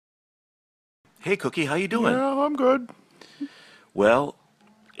Hey, Cookie, how you doing? Yeah, I'm good. Well,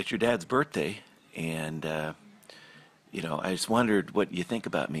 it's your dad's birthday, and I just wondered what you think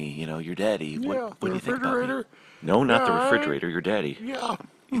about me. Your daddy. What Yeah, what the do you think about me? refrigerator. No, not Yeah, the refrigerator. Your daddy. yeah,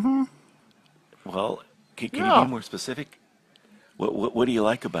 Well, can you be yeah. more specific? What do you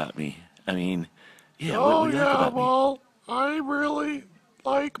like about me? I mean, yeah. What Oh, do you like yeah, about me? well, I really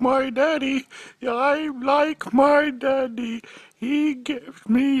like my daddy. Yeah, I like my daddy. He gives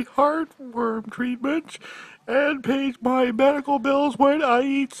me heartworm treatments and pays my medical bills when I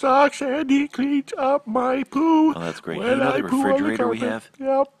eat socks, and he cleans up my poo Oh, that's great. Hey, when you know I that poo on the refrigerator we carpet. have?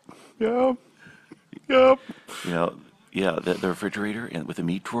 Yep, yep, yep. You know, yeah, the refrigerator and with the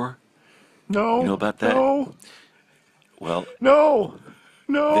meat drawer. You know No, about that? no, Well, no,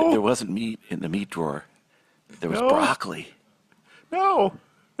 there no. wasn't meat in the meat drawer. There was No, broccoli. no,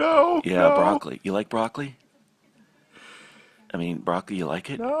 no, Yeah, no, broccoli. You like broccoli? I mean, broccoli, you like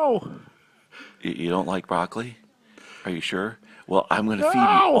it? no, You don't like broccoli? Are you sure? Well, I'm going to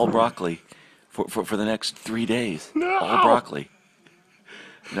feed you all no, broccoli for the next 3 days. All no, broccoli.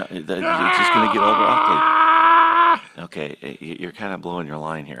 No, you're just going to get all broccoli. no. Okay, you're kind of blowing your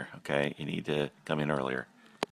line here. Okay, you need to come in earlier.